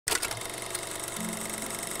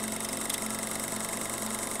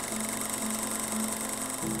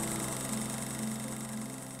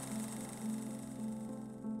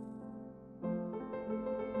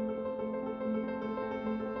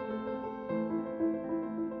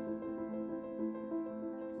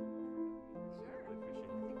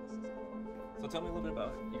So tell me a little bit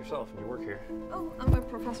about yourself and your work here. Oh, I'm a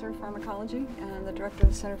professor of pharmacology and the director of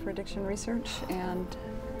the Center for Addiction Research, and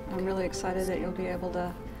I'm really excited that you'll be able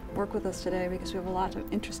to work with us today because we have a lot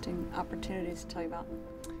of interesting opportunities to tell you about.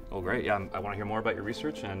 Oh, great. Yeah, I want to hear more about your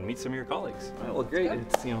research and meet some of your colleagues. All right, well, great.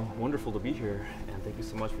 It's wonderful to be here, and thank you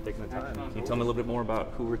so much for taking the time. Can you tell me a little bit more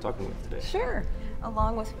about who we're talking with today? Sure.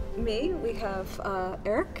 Along with me, we have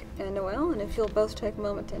Eric and Noel, and if you'll both take a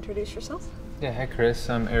moment to introduce yourselves. Yeah, hi Chris.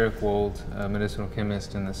 I'm Eric Wold, a medicinal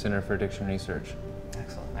chemist in the Center for Addiction Research.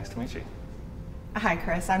 Excellent. Nice to meet you. Hi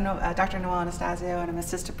Chris. I'm Dr. Noel Anastasio, and I'm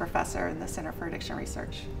assistant professor in the Center for Addiction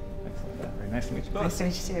Research. Excellent. Yeah, very nice to meet you both. Nice to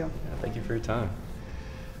meet you too. Yeah, thank you for your time.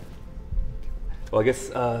 Well, I guess,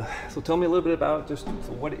 so tell me a little bit about just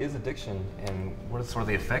what is addiction and what are sort of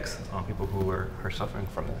the effects on people who are suffering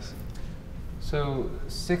from this? So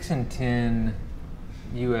 6 in 10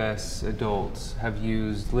 U.S. adults have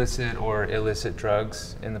used licit or illicit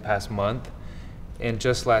drugs in the past month. And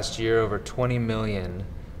just last year, over 20 million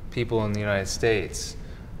people in the United States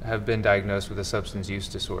have been diagnosed with a substance use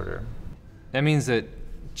disorder. That means that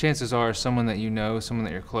chances are someone that you know, someone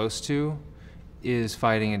that you're close to, is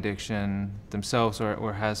fighting addiction themselves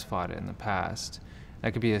or has fought it in the past.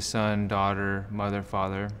 That could be a son, daughter, mother,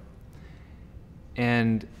 father.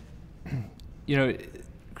 And, you know,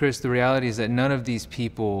 Chris, the reality is that none of these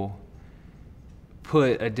people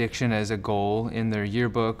put addiction as a goal in their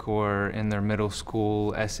yearbook or in their middle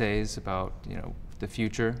school essays about, you know, the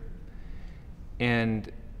future.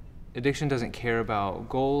 And addiction doesn't care about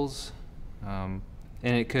goals, and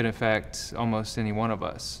it could affect almost any one of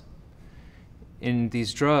us. In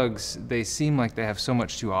these drugs, they seem like they have so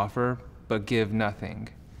much to offer, but give nothing.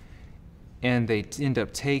 And they end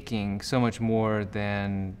up taking so much more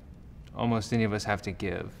than almost any of us have to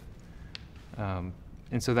give. And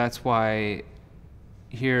so that's why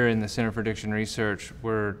here in the Center for Addiction Research,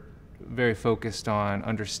 we're very focused on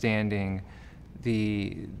understanding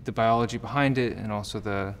the biology behind it and also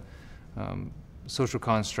the social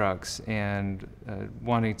constructs and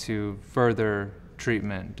wanting to further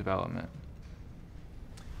treatment development.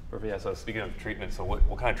 Perfect. Yeah, so speaking of treatment, so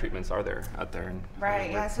what kind of treatments are there out there?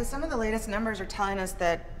 Right, yeah, so some of the latest numbers are telling us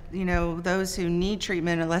that, you know, those who need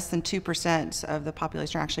treatment are less than 2% of the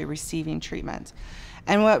population are actually receiving treatment.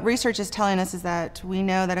 And what research is telling us is that we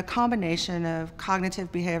know that a combination of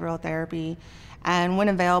cognitive behavioral therapy and, when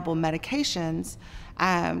available, medications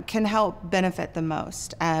can help benefit the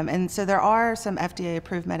most. And so there are some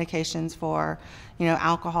FDA-approved medications for, you know,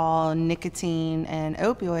 alcohol, nicotine, and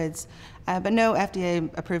opioids, but no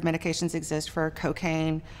FDA-approved medications exist for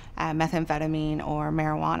cocaine, methamphetamine, or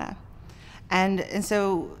marijuana. And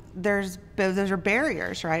so those are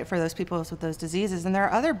barriers, right, for those people with those diseases. And there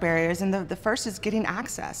are other barriers, and the first is getting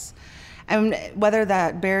access. And whether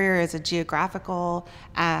that barrier is a geographical,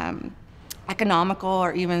 economical,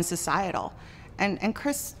 or even societal. And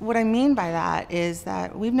Chris, what I mean by that is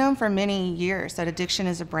that we've known for many years that addiction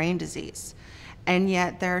is a brain disease. And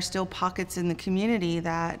yet there are still pockets in the community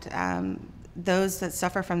that those that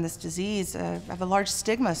suffer from this disease have a large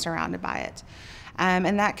stigma surrounded by it.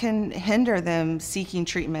 And that can hinder them seeking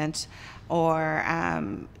treatment or,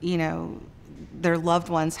 you know, their loved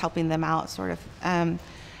ones helping them out, sort of.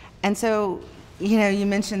 And so, you know, you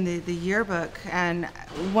mentioned the yearbook, and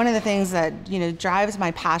one of the things that, you know, drives my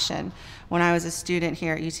passion when I was a student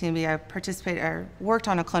here at UTMB, I participated or worked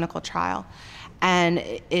on a clinical trial. And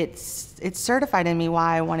it certified in me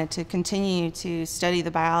why I wanted to continue to study the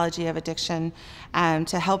biology of addiction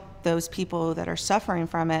to help those people that are suffering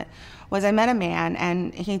from it. Was I met a man,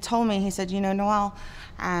 and he told me, he said, you know, Noel,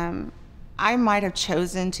 I might have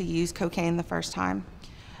chosen to use cocaine the first time,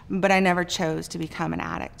 but I never chose to become an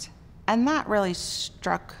addict. And that really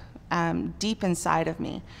struck deep inside of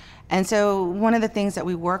me. And so one of the things that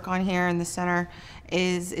we work on here in the center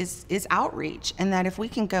is outreach, and that if we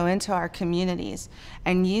can go into our communities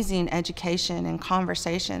and using education and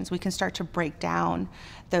conversations, we can start to break down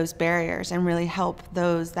those barriers and really help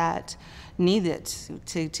those that need it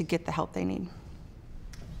to get the help they need.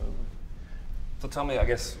 Absolutely. So tell me, I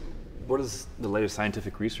guess, what is the latest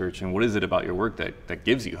scientific research, and what is it about your work that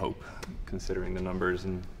gives you hope, considering the numbers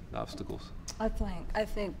and the obstacles? I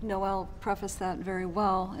think Noel prefaced that very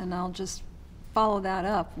well, and I'll just follow that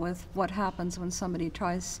up with what happens when somebody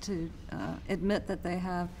tries to admit that they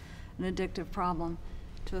have an addictive problem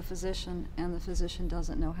to a physician, and the physician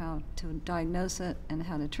doesn't know how to diagnose it and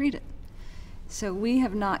how to treat it. So we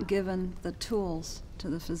have not given the tools to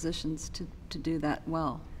the physicians to do that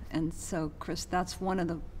well. And so, Chris, that's one of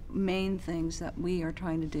the main things that we are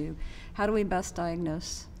trying to do. How do we best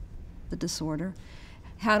diagnose the disorder?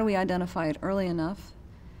 How do we identify it early enough?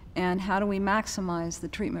 And how do we maximize the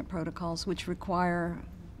treatment protocols, which require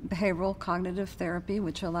behavioral cognitive therapy,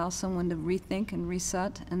 which allows someone to rethink and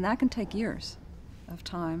reset, and that can take years of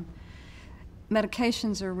time.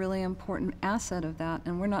 Medications are a really important asset of that,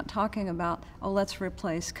 and we're not talking about, oh, let's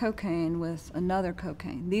replace cocaine with another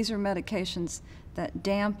cocaine. These are medications that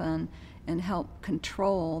dampen and help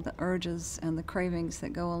control the urges and the cravings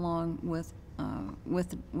that go along with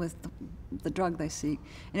the drug they seek.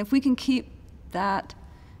 And if we can keep that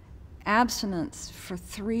abstinence for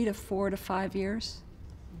 3 to 4 to 5 years,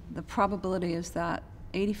 the probability is that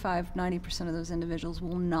 85–90% of those individuals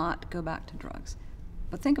will not go back to drugs.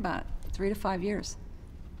 But think about it, 3 to 5 years.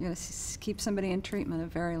 You're going to keep somebody in treatment a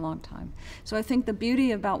very long time. So I think the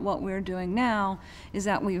beauty about what we're doing now is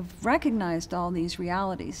that we've recognized all these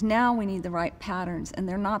realities. Now we need the right patterns, and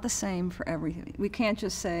they're not the same for everything. We can't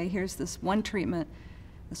just say, here's this one treatment,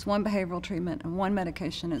 this one behavioral treatment, and one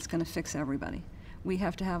medication, it's going to fix everybody. We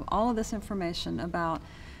have to have all of this information about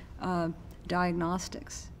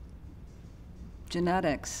diagnostics,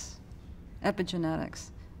 genetics, epigenetics,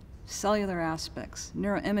 cellular aspects,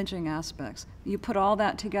 neuroimaging aspects. You put all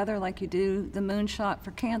that together like you do the Moonshot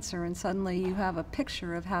for cancer, and suddenly you have a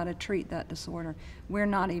picture of how to treat that disorder. We're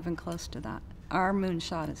not even close to that. Our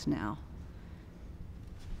Moonshot is now.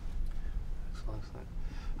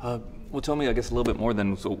 Excellent. Well, tell me, I guess, a little bit more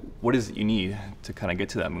then. So what is it you need to kind of get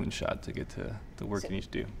to that Moonshot, to get to the work you need to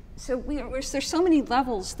do? So there's so many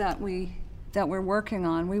levels that we're working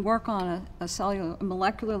on. We work on a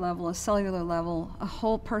molecular level, a cellular level, a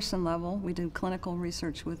whole person level. We do clinical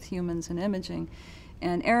research with humans and imaging.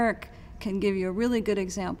 And Eric can give you a really good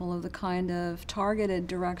example of the kind of targeted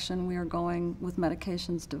direction we are going with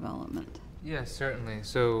medications development. Yes, certainly.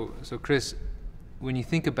 So Chris, when you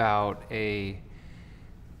think about a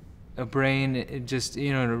brain, it just,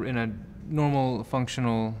 you know, in a normal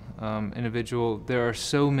functional individual, there are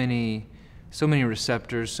so many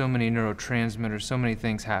receptors, so many neurotransmitters, so many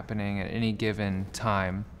things happening at any given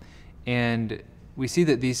time. And we see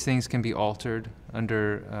that these things can be altered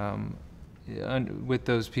with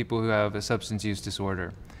those people who have a substance use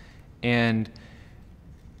disorder. And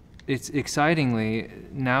it's excitingly,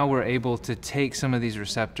 now we're able to take some of these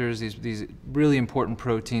receptors, these really important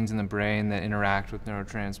proteins in the brain that interact with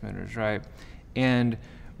neurotransmitters, right? And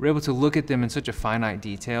we're able to look at them in such a finite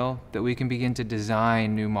detail that we can begin to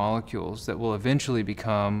design new molecules that will eventually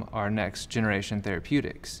become our next generation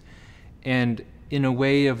therapeutics. And in a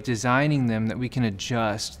way of designing them that we can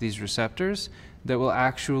adjust these receptors that will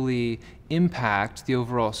actually impact the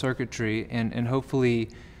overall circuitry and hopefully,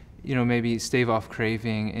 you know, maybe stave off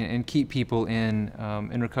craving and keep people in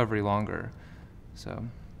recovery longer. So.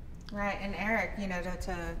 Right, and Eric, you know,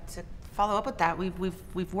 to follow up with that,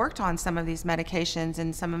 we've worked on some of these medications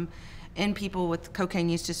and some in people with cocaine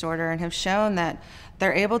use disorder, and have shown that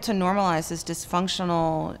they're able to normalize this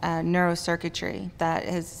dysfunctional neurocircuitry that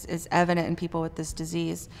is evident in people with this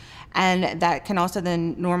disease, and that can also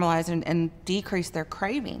then normalize and decrease their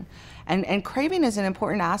craving. And craving is an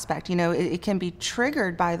important aspect. You know, it can be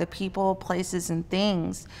triggered by the people, places, and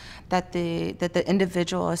things that the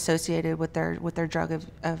individual associated with their drug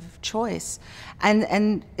of choice.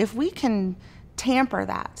 And if we can tamper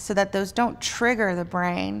that so that those don't trigger the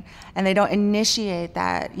brain and they don't initiate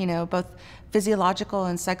that, you know, both physiological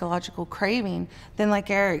and psychological craving, then like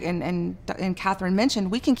Eric and Catherine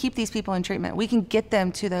mentioned, we can keep these people in treatment. We can get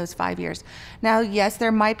them to those 5 years. Now, yes,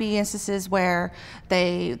 there might be instances where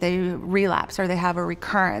they relapse or they have a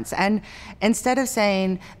recurrence. And instead of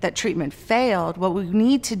saying that treatment failed, what we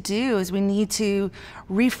need to do is we need to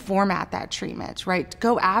reformat that treatment, right?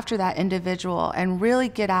 Go after that individual and really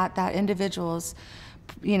get at that individual's,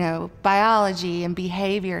 you know, biology and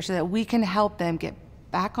behavior so that we can help them get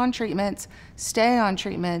back on treatment, stay on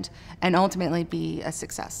treatment, and ultimately be a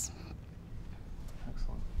success.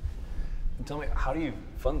 Excellent. And tell me, how do you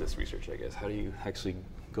fund this research, I guess? How do you actually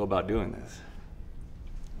go about doing this?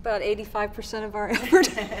 About 85% of our effort.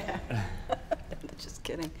 Just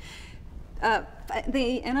kidding.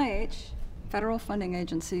 The NIH, federal funding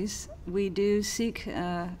agencies, we do seek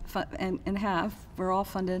and have, we're all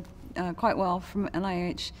funded quite well from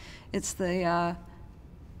NIH. It's the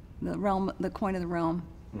realm, the coin of the realm,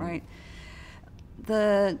 right?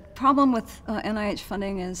 The problem with NIH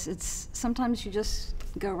funding is it's sometimes you just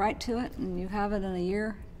go right to it and you have it in a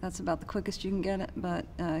year. That's about the quickest you can get it, but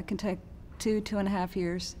it can take 2.5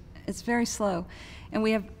 years. It's very slow, and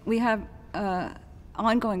we have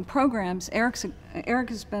ongoing programs, Eric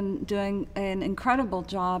has been doing an incredible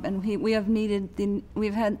job, and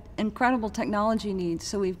we've had incredible technology needs.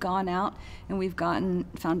 So we've gone out and we've gotten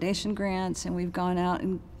foundation grants, and we've gone out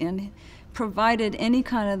and provided any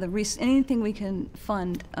kind of anything we can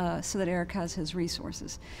fund so that Eric has his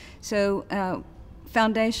resources. So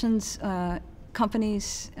foundations,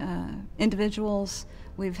 companies, individuals,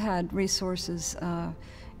 we've had resources,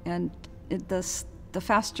 and the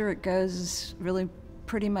faster it goes is really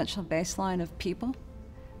pretty much a baseline of people,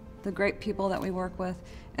 the great people that we work with,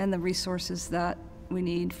 and the resources that we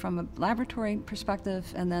need from a laboratory perspective,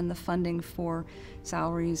 and then the funding for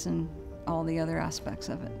salaries and all the other aspects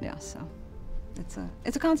of it. Yeah, so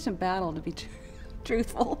it's a constant battle, to be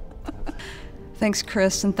truthful. Thanks,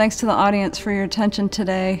 Chris, and thanks to the audience for your attention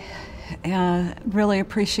today. Really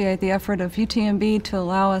appreciate the effort of UTMB to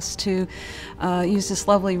allow us to use this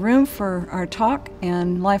lovely room for our talk,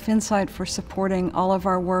 and LifeInsight for supporting all of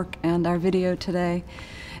our work and our video today,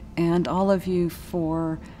 and all of you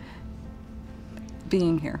for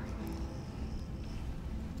being here.